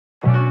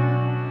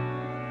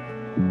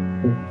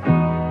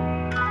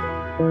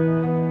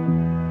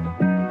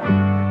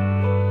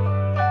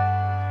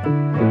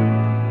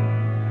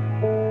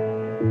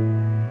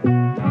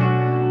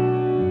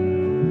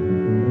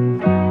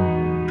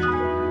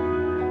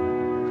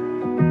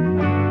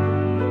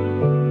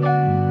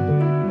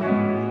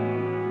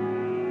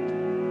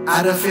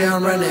Out of fear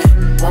I'm running,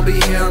 won't be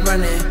here I'm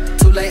running.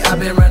 Too late I've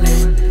been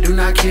running, do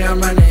not care I'm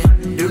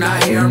running. Do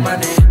not hear I'm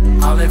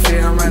running, all in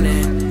fear I'm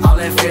running. All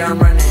in fear I'm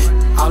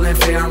running, all in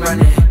fear I'm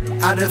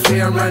running. Out of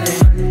fear I'm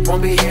running,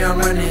 won't be here I'm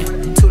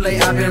running. Too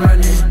late I've been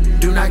running,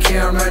 do not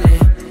care I'm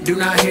running. Do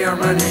not hear I'm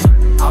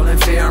running, all in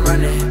fear I'm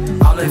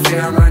running. All in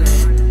fear I'm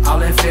running,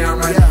 all in fear I'm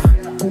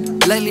running.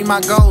 Lately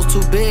my goals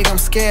too big, I'm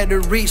scared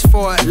to reach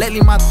for it. Lately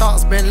my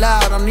thoughts been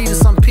loud, I'm needing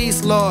some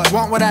peace, Lord.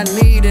 Want what I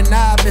need and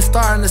now I've been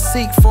starting to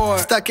seek for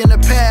it. Stuck in the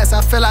past,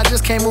 I feel I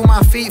just can't move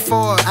my feet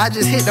for it. I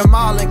just hit the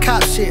mall and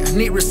cop shit,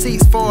 need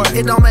receipts for it.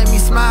 It don't make me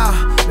smile,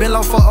 been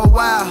low for a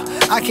while.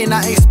 I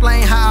cannot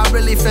explain how I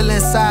really feel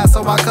inside,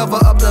 so I cover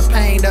up the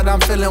pain that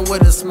I'm feeling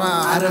with a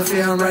smile. Out of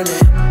fear I'm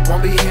running,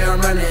 won't be here I'm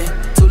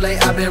running. Too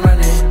late I've been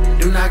running,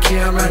 do not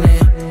care I'm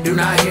running. Do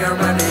not hear I'm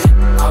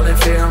running, all in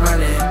fear I'm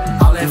running.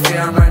 All in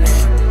fear I'm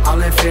running, all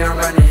in fear I'm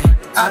running.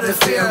 Out of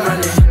fear I'm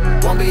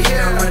running, won't be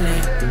here I'm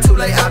running. Too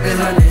late I've been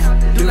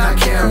running, do not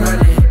care I'm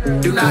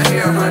running. Do not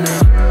hear I'm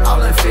running,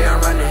 all in fear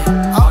I'm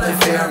running. All in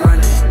fear I'm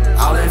running,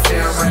 all in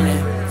fear I'm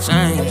running.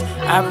 Change.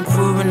 I've been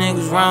proving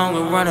niggas wrong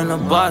and running a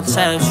bar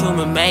tabs.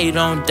 Human made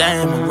on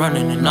damn. I'm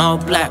running in all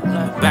black.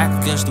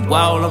 Back against the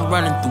wall, I'm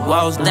running through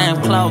walls.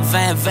 Damn, Claude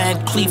Van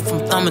Cleef,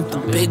 I'm thumbing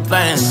through big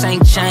bands.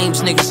 St.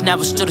 James, niggas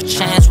never stood a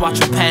chance. Watch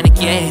them panic,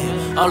 yeah.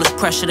 All this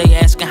pressure they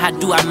asking, how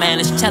do I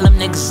manage? Tell them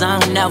niggas I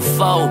don't never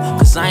fold,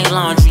 cause I ain't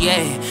laundry,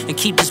 yeah. And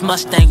keep this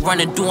Mustang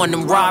running, doing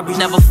them robberies.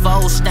 Never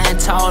fold, stand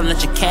tall and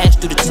let your cash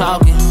do the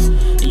talking.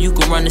 And you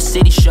can run the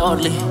city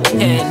shortly,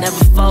 yeah.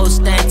 Never fold,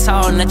 stand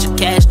tall and let your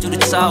cash do the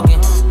talking.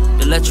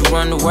 To let you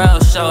run the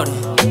world, shorty.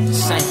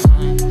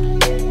 Same.